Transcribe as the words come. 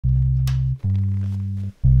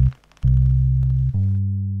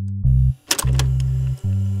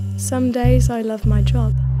Some days I love my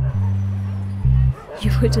job.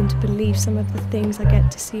 You wouldn't believe some of the things I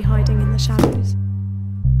get to see hiding in the shadows.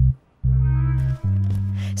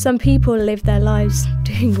 Some people live their lives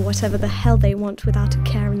doing whatever the hell they want without a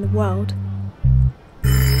care in the world.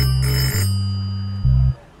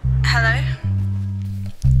 Hello?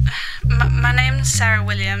 My name's Sarah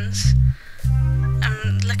Williams.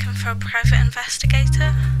 I'm looking for a private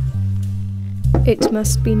investigator. It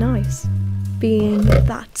must be nice, being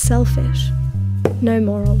that selfish. No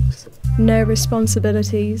morals, no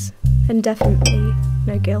responsibilities, and definitely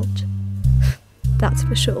no guilt. That's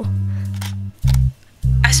for sure.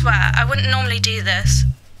 I swear, I wouldn't normally do this,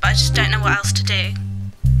 but I just don't know what else to do.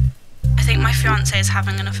 I think my fiancé is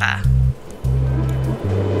having an affair.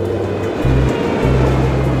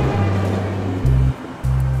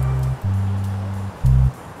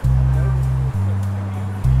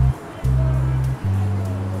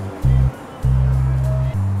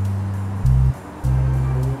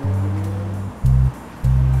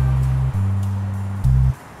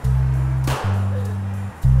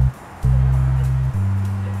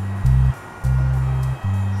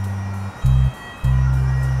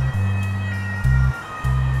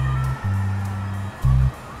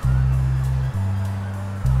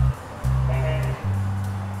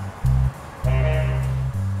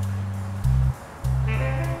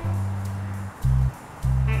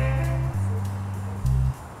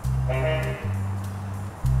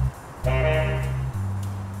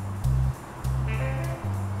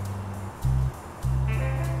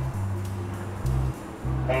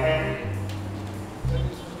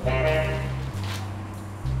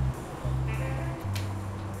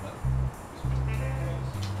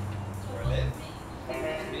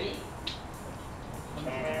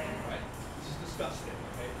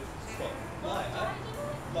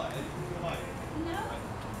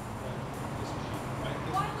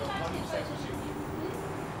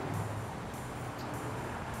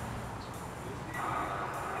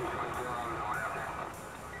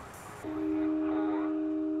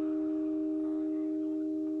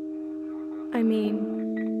 I mean,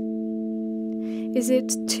 is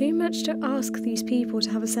it too much to ask these people to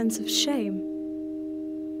have a sense of shame?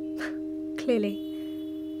 Clearly.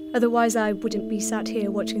 Otherwise I wouldn't be sat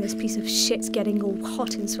here watching this piece of shit getting all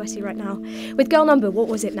hot and sweaty right now. With girl number, what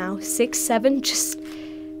was it now? 6, 7? Just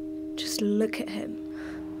look at him.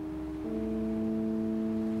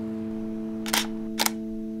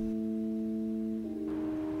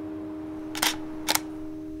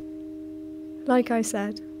 Like I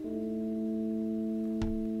said,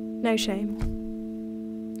 no shame.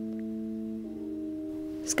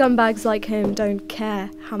 Scumbags like him don't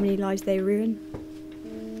care how many lives they ruin.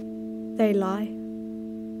 They lie,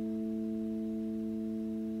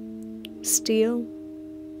 steal,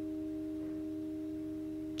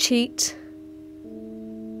 cheat,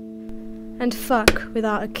 and fuck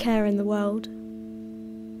without a care in the world.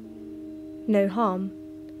 No harm,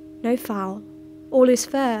 no foul, all is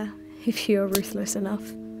fair if you are ruthless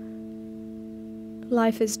enough.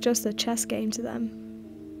 Life is just a chess game to them.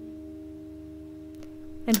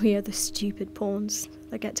 And we are the stupid pawns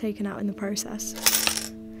that get taken out in the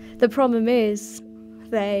process. The problem is,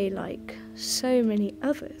 they, like so many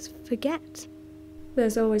others, forget.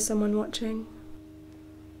 There's always someone watching.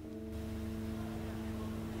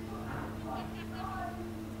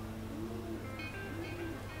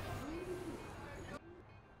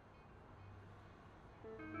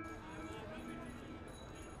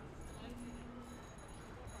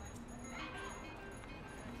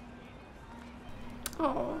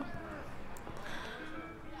 Oh,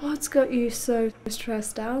 what's got you so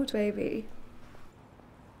stressed out, baby?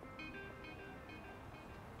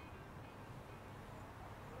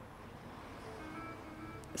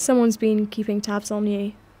 Someone's been keeping tabs on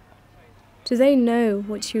you. Do they know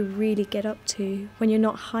what you really get up to when you're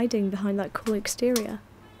not hiding behind that cool exterior?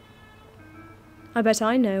 I bet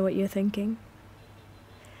I know what you're thinking.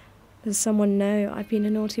 Does someone know I've been a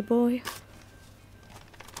naughty boy?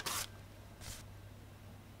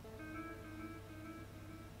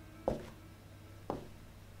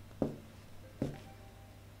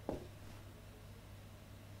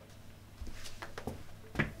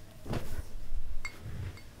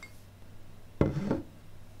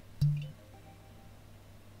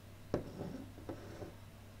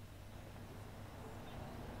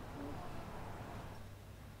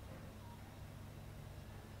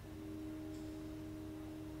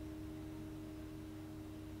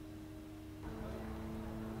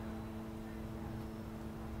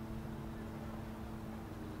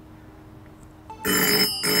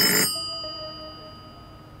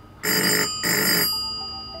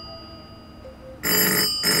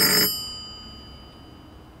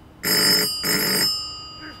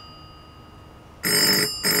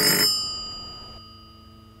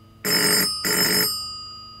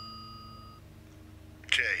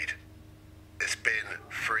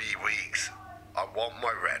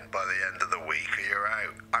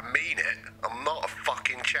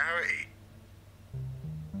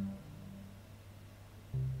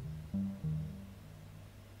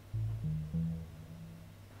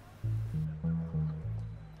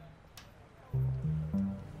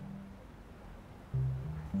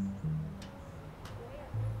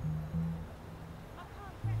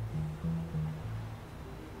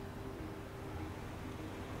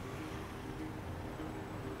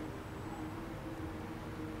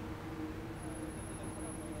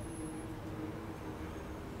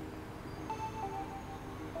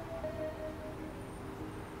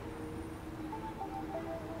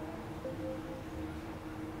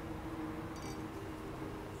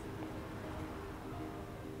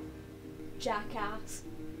 jackass.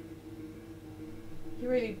 He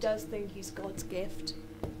really does think he's God's gift.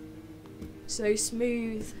 So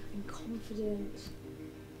smooth and confident.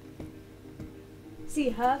 See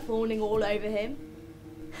her fawning all over him?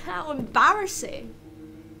 How embarrassing!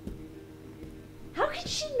 How can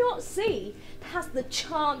she not see past the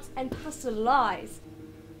chants and past the lies?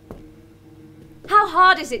 How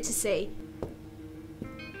hard is it to see?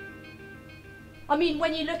 I mean,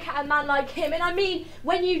 when you look at a man like him, and I mean,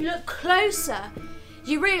 when you look closer,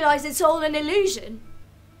 you realise it's all an illusion.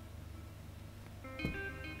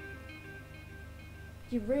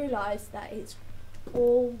 You realise that it's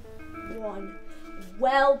all one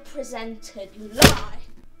well-presented lie.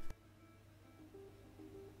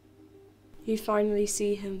 You finally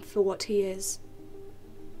see him for what he is.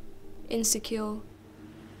 Insecure.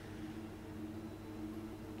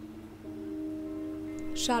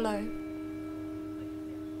 Shallow.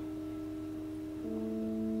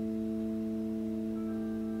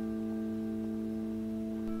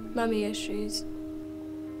 Mummy issues.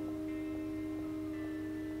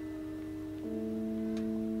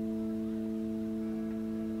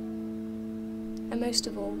 And most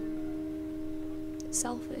of all,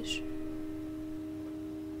 selfish.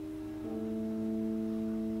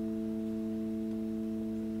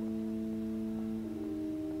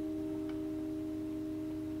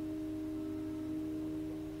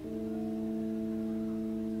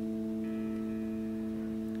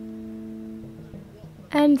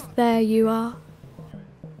 And there you are.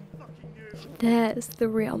 There's the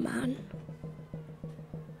real man.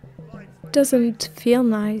 Doesn't feel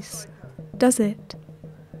nice, does it?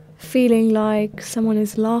 Feeling like someone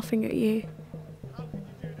is laughing at you.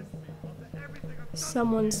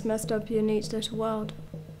 Someone's messed up your neat little world.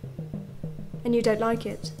 And you don't like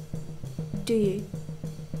it, do you?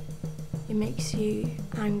 It makes you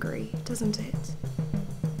angry, doesn't it?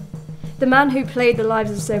 The man who played the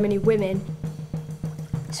lives of so many women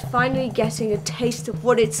is finally getting a taste of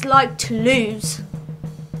what it's like to lose.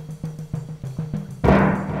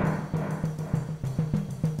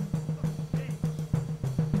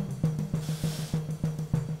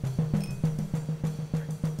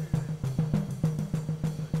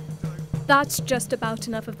 That's just about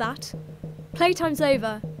enough of that. Playtime's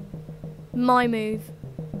over. My move.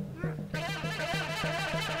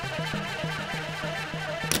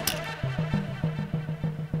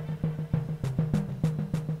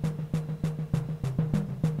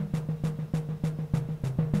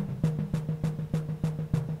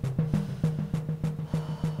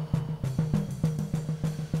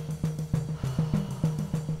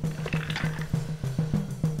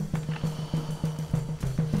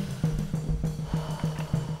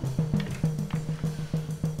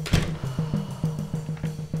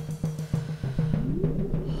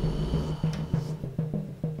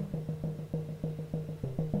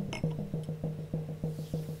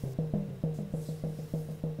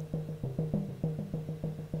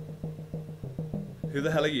 Who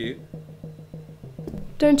the hell are you?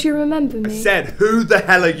 Don't you remember me? I said, who the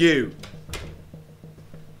hell are you?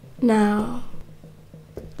 Now,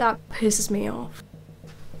 that pisses me off.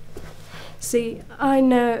 See, I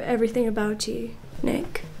know everything about you,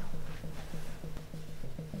 Nick.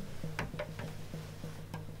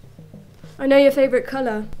 I know your favourite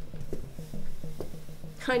colour.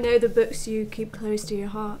 I know the books you keep close to your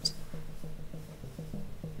heart.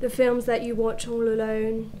 The films that you watch all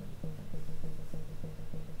alone.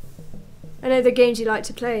 I know the games you like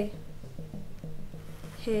to play.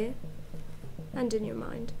 Here and in your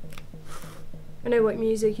mind. I know what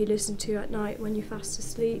music you listen to at night when you're fast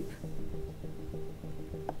asleep.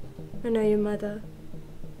 I know your mother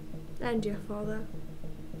and your father.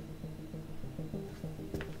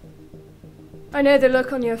 I know the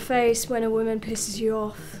look on your face when a woman pisses you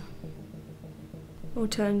off or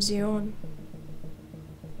turns you on.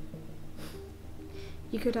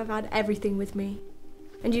 You could have had everything with me,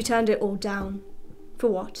 and you turned it all down. For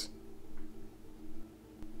what?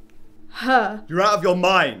 Her. You're out of your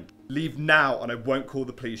mind. Leave now and I won't call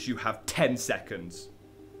the police. You have 10 seconds.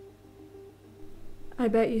 I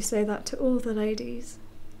bet you say that to all the ladies.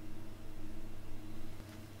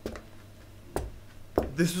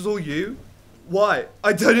 This was all you? Why?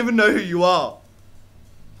 I don't even know who you are.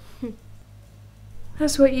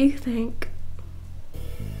 That's what you think.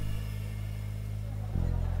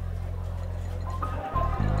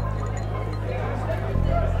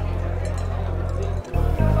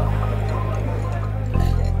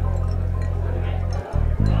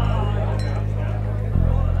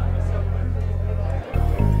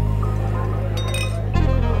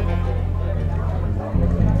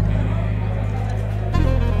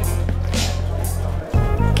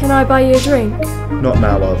 Can Can I buy you a drink? Not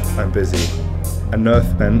now, love. I'm busy. And no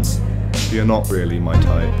offense, but you're not really my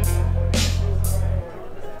type.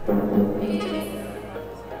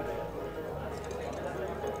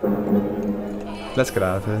 Let's get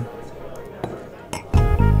out of here.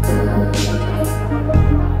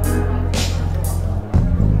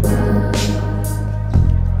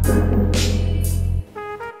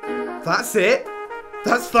 That's it?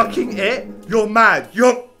 That's fucking it? You're mad.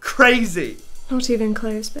 You're crazy. Not even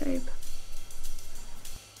close, babe.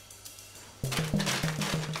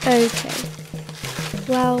 Okay.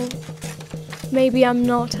 Well, maybe I'm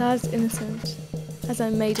not as innocent as I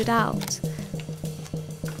made it out.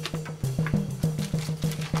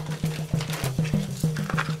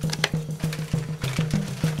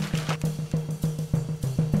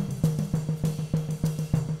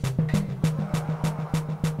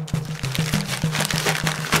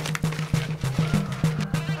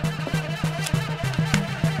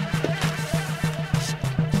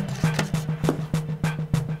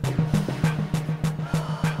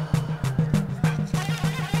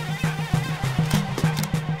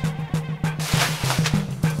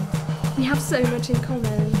 We have so much in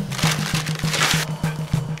common.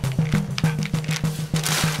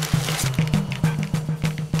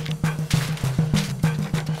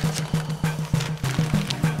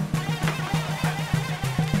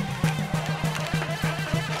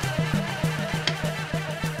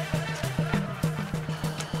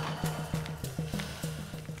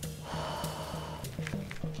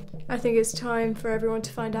 I think it's time for everyone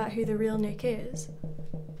to find out who the real Nick is.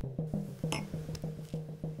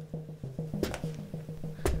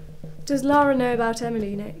 Does Lara know about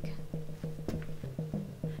Emily, Nick?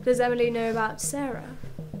 Does Emily know about Sarah?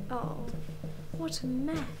 Oh, what a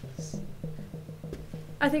mess.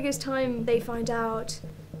 I think it's time they find out.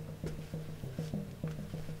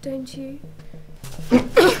 Don't you? People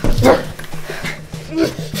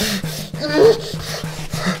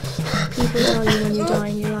tell you when you're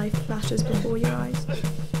dying your life flashes before your eyes.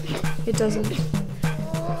 It doesn't.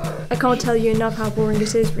 I can't tell you enough how boring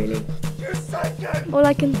it is, really. All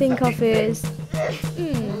I can think of is,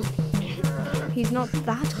 he's not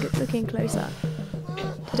that good looking close up.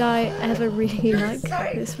 Did I ever really like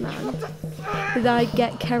this man? Did I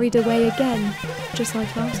get carried away again, just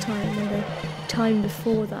like last time and the time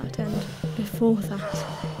before that and before that?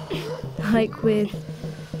 Like with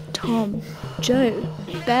Tom, Joe,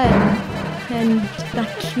 Ben, and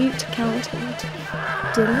that cute accountant,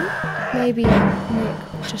 Dylan? Maybe Nick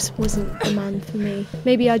just wasn't the man for me.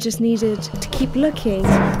 Maybe I just needed to keep looking.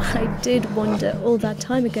 I did wonder all that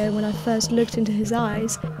time ago when I first looked into his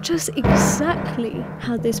eyes just exactly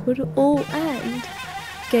how this would all end.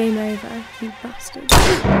 Game over, you bastard.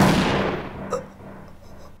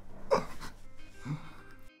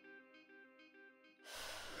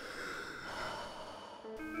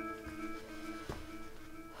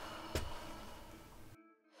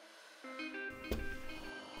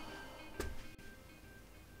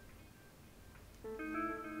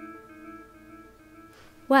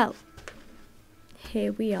 Well,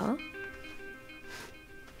 here we are.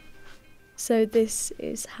 So this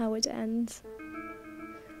is how it ends.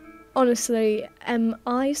 Honestly, am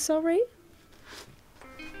I sorry?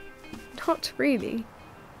 Not really.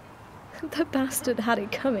 The bastard had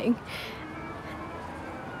it coming.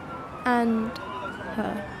 And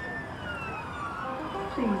her.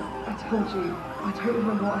 Please, I told you, I don't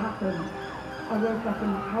remember what happened. I woke up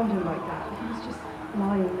and found him like that. He was just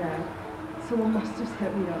lying there. Someone must have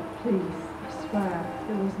set me up, please. I swear,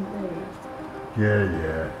 it wasn't me.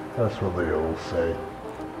 Yeah, that's what they all say.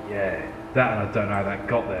 Yeah, that and I don't know how that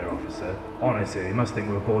got there, officer. Honestly, he must think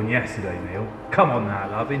we were born yesterday, Neil. Come on now,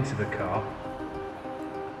 love, into the car.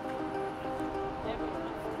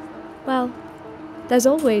 Well, there's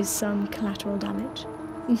always some collateral damage.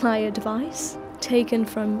 My advice, taken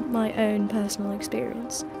from my own personal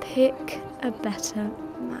experience, pick a better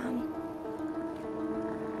man.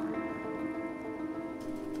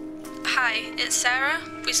 Hi, it's Sarah.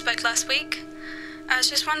 We spoke last week. I was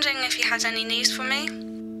just wondering if you had any news for me.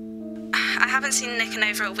 I haven't seen Nick in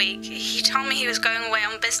over a week. He told me he was going away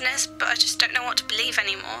on business, but I just don't know what to believe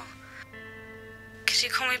anymore. Could you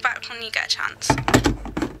call me back when you get a chance?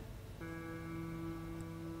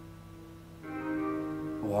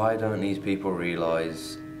 Why don't these people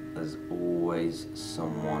realise there's always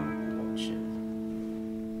someone watching?